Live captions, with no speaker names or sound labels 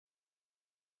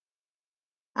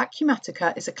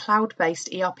Acumatica is a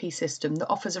cloud-based ERP system that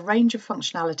offers a range of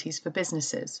functionalities for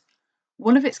businesses.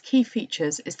 One of its key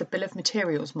features is the Bill of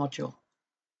Materials module.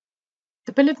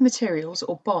 The Bill of Materials,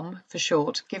 or BOM for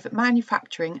short, give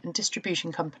manufacturing and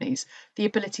distribution companies the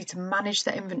ability to manage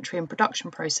their inventory and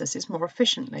production processes more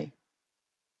efficiently.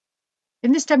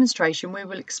 In this demonstration, we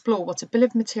will explore what a Bill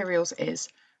of Materials is,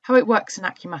 how it works in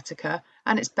Acumatica,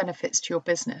 and its benefits to your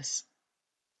business.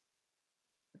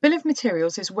 The Bill of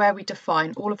Materials is where we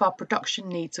define all of our production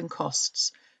needs and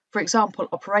costs, for example,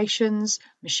 operations,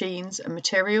 machines, and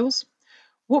materials.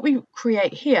 What we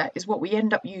create here is what we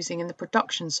end up using in the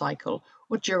production cycle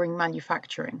or during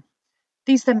manufacturing.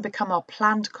 These then become our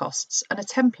planned costs and a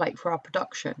template for our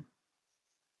production.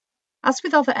 As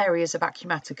with other areas of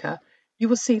Acumatica, you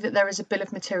will see that there is a Bill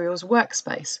of Materials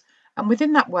workspace, and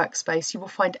within that workspace you will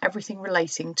find everything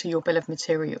relating to your Bill of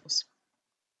Materials.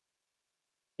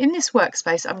 In this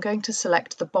workspace, I'm going to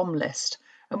select the BOM list,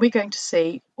 and we're going to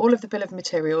see all of the Bill of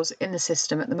Materials in the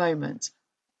system at the moment.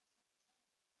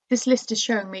 This list is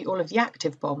showing me all of the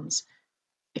active BOMs.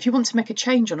 If you want to make a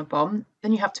change on a BOM,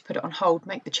 then you have to put it on hold,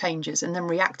 make the changes, and then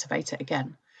reactivate it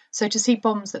again. So to see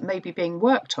BOMs that may be being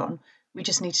worked on, we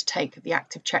just need to take the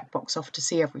active checkbox off to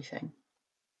see everything.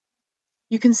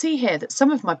 You can see here that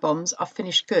some of my BOMs are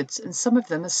finished goods and some of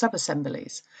them are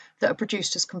sub-assemblies that are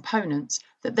produced as components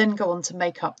that then go on to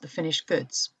make up the finished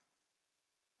goods.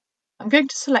 I'm going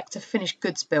to select a finished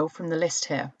goods bill from the list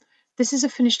here. This is a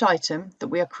finished item that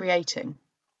we are creating.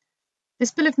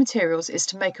 This bill of materials is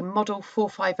to make a Model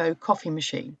 450 coffee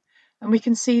machine, and we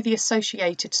can see the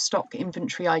associated stock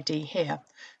inventory ID here.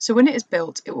 So when it is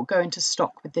built, it will go into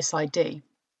stock with this ID.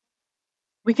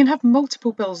 We can have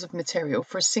multiple bills of material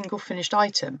for a single finished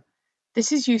item.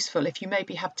 This is useful if you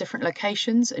maybe have different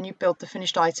locations and you build the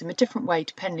finished item a different way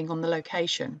depending on the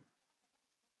location.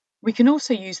 We can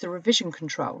also use the revision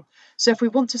control, so if we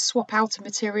want to swap out a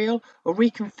material or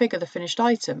reconfigure the finished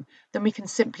item, then we can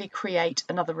simply create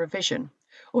another revision.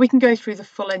 Or we can go through the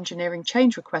full engineering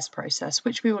change request process,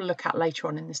 which we will look at later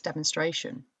on in this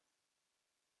demonstration.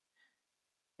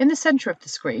 In the centre of the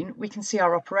screen, we can see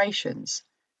our operations.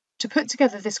 To put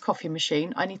together this coffee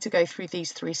machine, I need to go through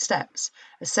these 3 steps: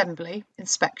 assembly,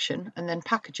 inspection, and then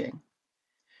packaging.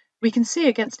 We can see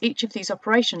against each of these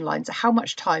operation lines how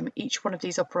much time each one of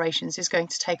these operations is going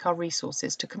to take our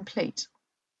resources to complete.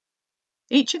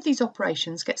 Each of these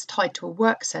operations gets tied to a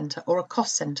work centre or a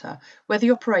cost centre where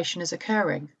the operation is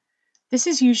occurring. This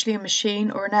is usually a machine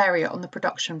or an area on the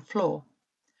production floor.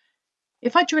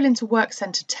 If I drill into work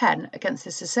centre 10 against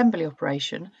this assembly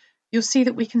operation, you'll see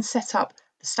that we can set up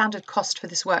the standard cost for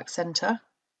this work centre,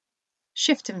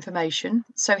 shift information,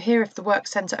 so here if the work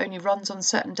centre only runs on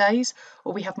certain days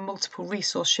or we have multiple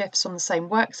resource shifts on the same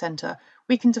work centre,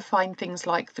 we can define things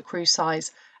like the crew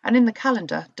size and in the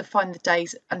calendar define the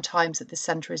days and times that this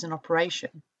centre is in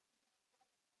operation.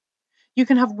 You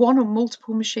can have one or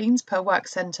multiple machines per work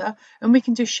centre, and we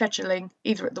can do scheduling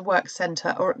either at the work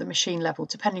centre or at the machine level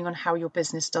depending on how your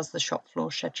business does the shop floor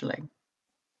scheduling.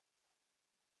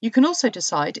 You can also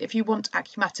decide if you want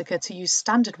Acumatica to use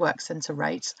standard work centre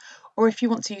rates or if you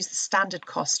want to use the standard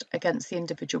cost against the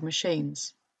individual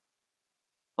machines.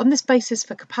 On this basis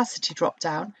for capacity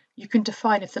drop-down, you can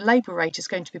define if the labour rate is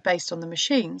going to be based on the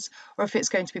machines or if it's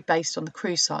going to be based on the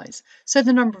crew size, so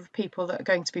the number of people that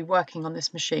are going to be working on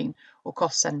this machine or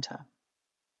cost centre.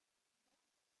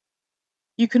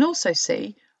 You can also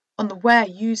see on the Where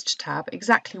Used tab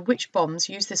exactly which BOMs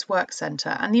use this work centre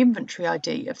and the inventory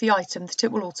ID of the item that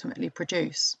it will ultimately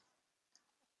produce.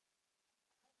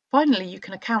 Finally, you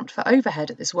can account for overhead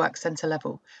at this work centre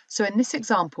level. So in this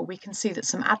example, we can see that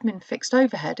some admin fixed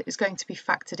overhead is going to be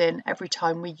factored in every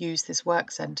time we use this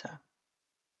work centre.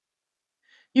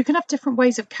 You can have different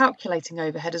ways of calculating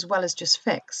overhead as well as just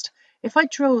fixed. If I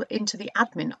drill into the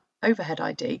admin overhead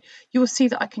ID, you will see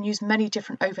that I can use many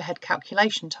different overhead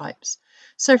calculation types.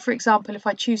 So for example, if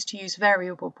I choose to use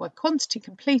variable by quantity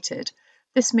completed,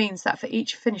 this means that for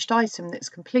each finished item that's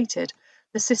completed,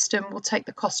 the system will take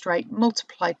the cost rate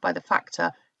multiplied by the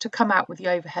factor to come out with the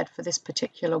overhead for this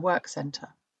particular work centre.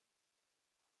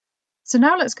 So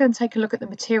now let's go and take a look at the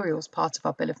materials part of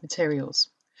our bill of materials.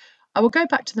 I will go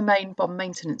back to the main BOM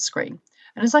maintenance screen,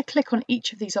 and as I click on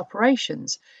each of these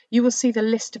operations, you will see the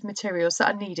list of materials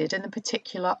that are needed in the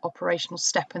particular operational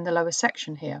step in the lower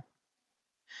section here.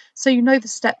 So you know the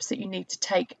steps that you need to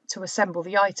take to assemble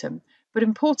the item, but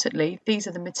importantly, these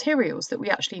are the materials that we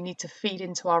actually need to feed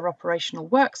into our operational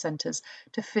work centres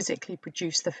to physically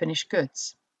produce the finished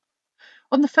goods.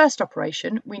 On the first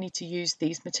operation, we need to use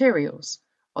these materials.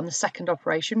 On the second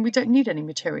operation, we don't need any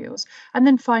materials. And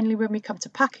then finally, when we come to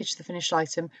package the finished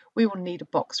item, we will need a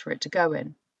box for it to go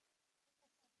in.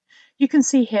 You can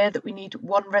see here that we need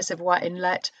 1 reservoir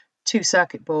inlet, 2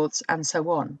 circuit boards, and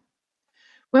so on.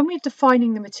 When we're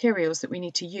defining the materials that we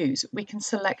need to use, we can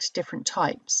select different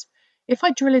types. If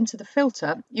I drill into the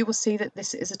filter, you will see that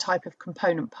this is a type of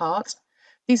component part.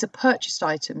 These are purchased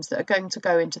items that are going to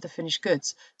go into the finished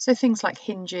goods, so things like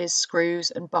hinges, screws,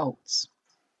 and bolts.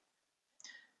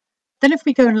 Then if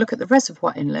we go and look at the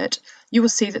reservoir inlet, you will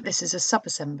see that this is a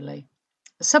subassembly.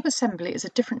 A subassembly is a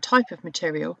different type of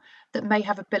material that may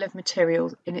have a bill of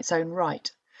materials in its own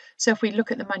right. So if we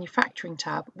look at the manufacturing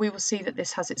tab, we will see that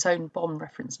this has its own BOM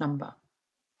reference number.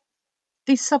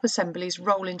 These subassemblies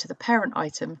roll into the parent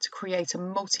item to create a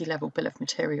multi-level bill of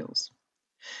materials.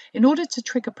 In order to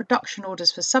trigger production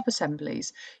orders for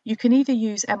subassemblies, you can either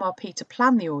use MRP to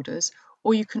plan the orders,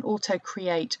 or you can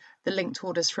auto-create the linked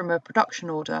orders from a production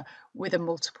order with a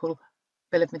multiple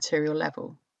bill of material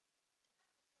level.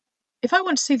 If I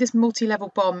want to see this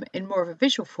multi-level BOM in more of a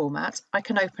visual format, I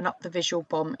can open up the Visual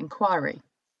BOM inquiry.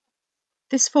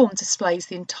 This form displays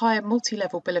the entire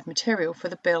multi-level bill of material for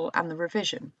the bill and the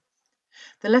revision.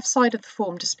 The left side of the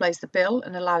form displays the bill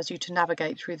and allows you to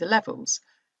navigate through the levels.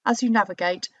 As you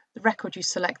navigate, the record you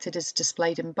selected is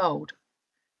displayed in bold.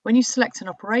 When you select an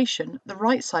operation, the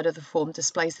right side of the form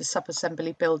displays the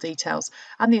subassembly bill details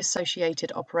and the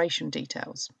associated operation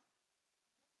details.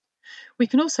 We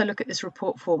can also look at this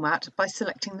report format by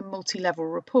selecting the multi-level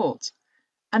report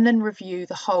and then review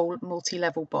the whole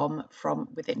multi-level BOM from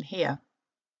within here.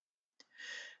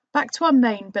 Back to our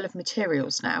main bill of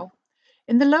materials now.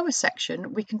 In the lower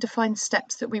section, we can define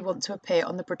steps that we want to appear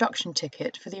on the production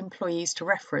ticket for the employees to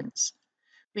reference.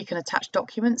 We can attach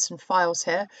documents and files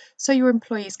here so your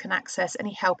employees can access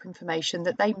any help information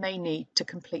that they may need to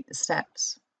complete the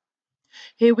steps.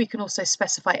 Here we can also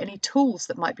specify any tools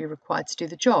that might be required to do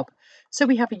the job. So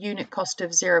we have a unit cost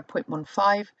of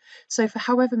 0.15, so for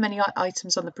however many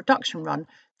items on the production run,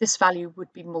 this value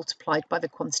would be multiplied by the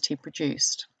quantity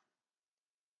produced.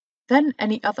 Then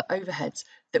any other overheads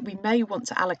that we may want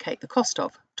to allocate the cost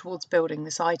of towards building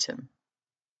this item.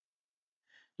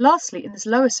 Lastly, in this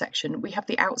lower section, we have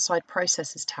the Outside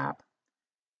Processes tab.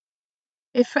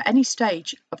 If for any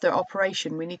stage of the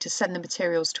operation we need to send the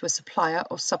materials to a supplier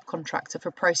or subcontractor for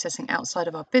processing outside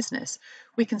of our business,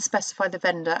 we can specify the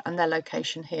vendor and their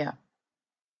location here.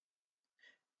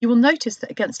 You will notice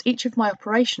that against each of my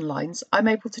operation lines, I'm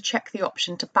able to check the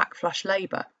option to backflush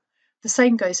labour. The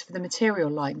same goes for the material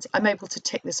lines. I'm able to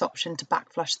tick this option to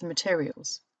backflush the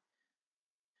materials.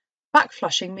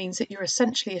 Backflushing means that you're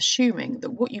essentially assuming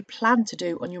that what you plan to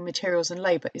do on your materials and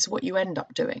labour is what you end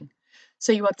up doing.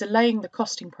 So you are delaying the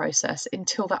costing process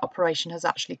until that operation has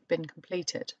actually been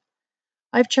completed.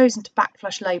 I've chosen to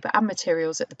backflush labour and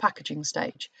materials at the packaging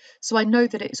stage, so I know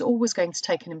that it is always going to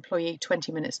take an employee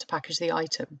 20 minutes to package the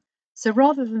item. So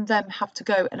rather than them have to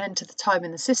go and enter the time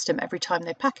in the system every time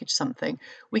they package something,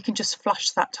 we can just flush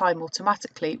that time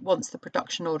automatically once the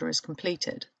production order is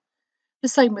completed. The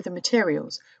same with the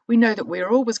materials. We know that we are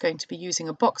always going to be using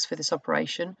a box for this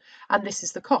operation, and this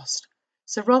is the cost.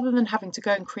 So rather than having to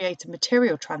go and create a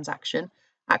material transaction,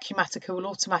 Acumatica will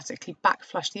automatically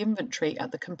backflush the inventory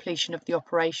at the completion of the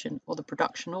operation or the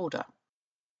production order.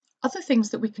 Other things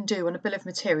that we can do on a bill of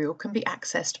material can be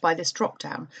accessed by this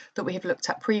drop-down that we have looked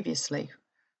at previously.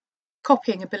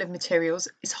 Copying a bill of materials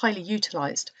is highly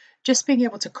utilised. Just being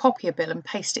able to copy a bill and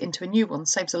paste it into a new one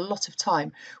saves a lot of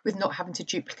time with not having to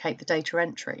duplicate the data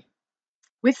entry.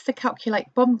 With the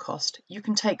Calculate BOM cost, you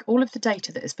can take all of the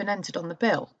data that has been entered on the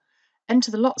bill,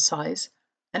 enter the lot size,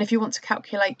 and if you want to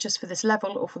calculate just for this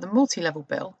level or for the multi-level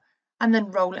bill, and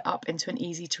then roll it up into an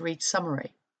easy-to-read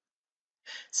summary.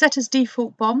 Set as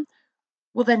default BOM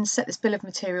will then set this bill of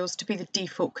materials to be the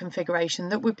default configuration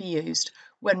that would be used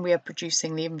when we are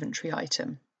producing the inventory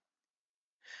item.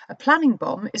 A planning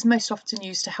BOM is most often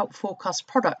used to help forecast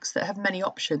products that have many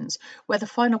options where the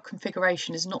final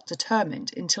configuration is not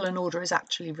determined until an order is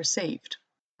actually received.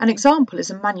 An example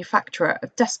is a manufacturer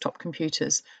of desktop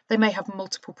computers. They may have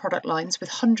multiple product lines with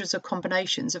hundreds of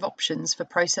combinations of options for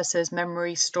processors,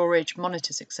 memory, storage,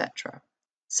 monitors, etc.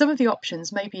 Some of the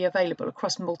options may be available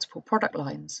across multiple product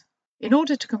lines. In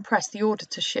order to compress the order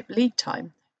to ship lead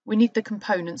time, we need the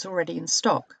components already in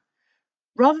stock.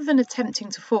 Rather than attempting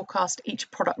to forecast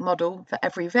each product model for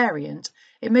every variant,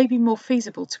 it may be more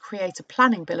feasible to create a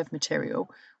planning bill of material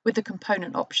with the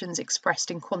component options expressed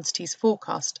in quantities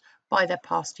forecast by their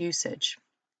past usage.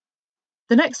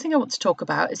 The next thing I want to talk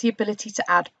about is the ability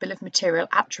to add bill of material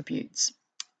attributes.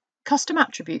 Custom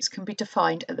attributes can be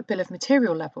defined at the bill of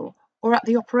material level or at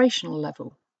the operational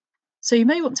level. So you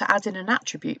may want to add in an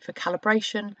attribute for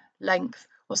calibration, length,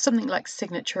 or something like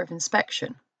signature of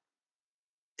inspection.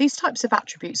 These types of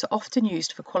attributes are often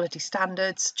used for quality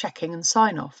standards, checking and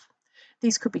sign-off.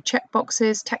 These could be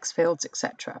checkboxes, text fields,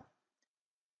 etc.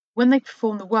 When they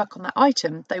perform the work on that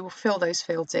item, they will fill those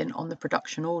fields in on the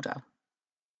production order.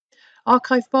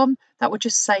 Archive BOM, that will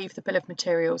just save the bill of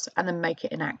materials and then make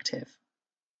it inactive.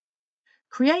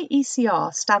 Create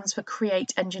ECR stands for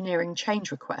Create Engineering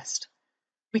Change Request.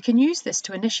 We can use this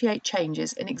to initiate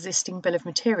changes in existing bill of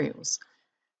materials.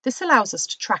 This allows us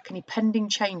to track any pending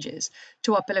changes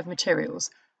to our bill of materials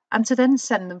and to then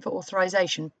send them for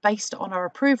authorization based on our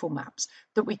approval maps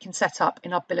that we can set up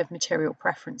in our bill of material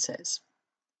preferences.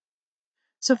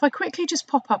 So if I quickly just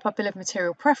pop up our bill of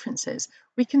material preferences,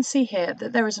 we can see here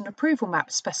that there is an approval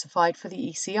map specified for the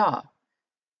ECR.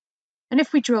 And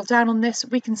if we drill down on this,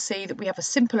 we can see that we have a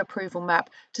simple approval map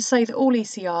to say that all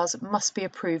ECRs must be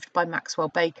approved by Maxwell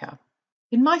Baker.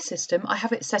 In my system, I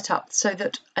have it set up so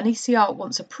that an ECR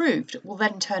once approved will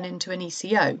then turn into an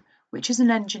ECO, which is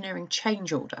an engineering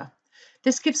change order.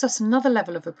 This gives us another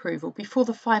level of approval before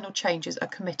the final changes are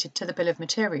committed to the bill of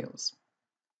materials.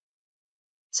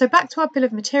 So back to our bill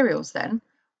of materials then,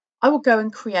 I will go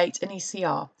and create an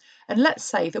ECR. And let's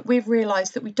say that we've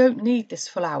realised that we don't need this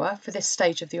full hour for this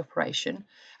stage of the operation,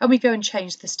 and we go and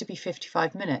change this to be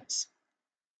 55 minutes.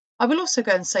 I will also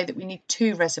go and say that we need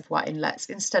 2 reservoir inlets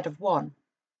instead of 1.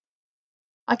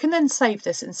 I can then save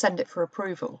this and send it for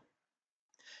approval.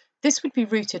 This would be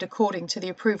routed according to the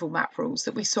approval map rules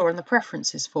that we saw in the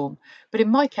preferences form, but in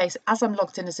my case, as I'm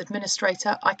logged in as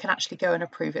administrator, I can actually go and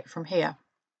approve it from here.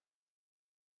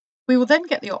 We will then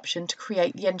get the option to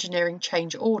create the engineering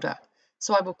change order.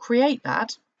 So I will create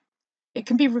that. It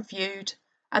can be reviewed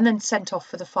and then sent off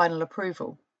for the final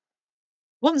approval.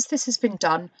 Once this has been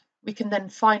done, we can then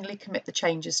finally commit the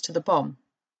changes to the BOM.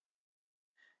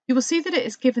 You will see that it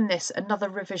has given this another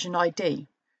revision ID.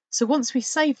 So once we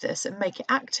save this and make it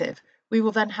active, we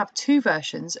will then have 2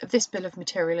 versions of this bill of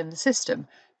material in the system,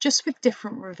 just with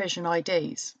different revision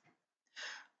IDs.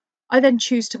 I then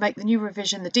choose to make the new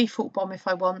revision the default BOM if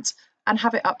I want, and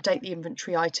have it update the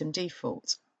inventory item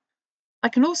default. I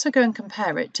can also go and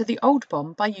compare it to the old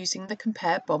BOM by using the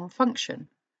compare BOM function.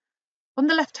 On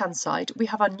the left-hand side, we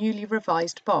have our newly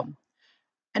revised BOM.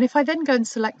 And if I then go and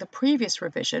select the previous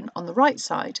revision on the right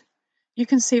side, you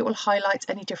can see it will highlight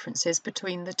any differences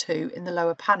between the two in the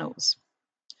lower panels.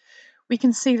 We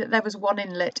can see that there was 1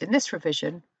 inlet in this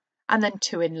revision and then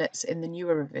 2 inlets in the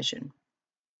newer revision.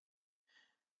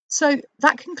 So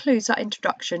that concludes our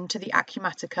introduction to the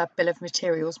Acumatica Bill of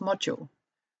Materials module.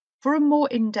 For a more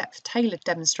in-depth tailored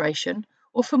demonstration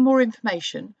or for more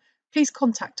information, please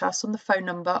contact us on the phone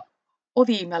number or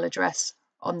the email address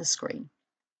on the screen.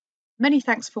 Many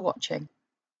thanks for watching.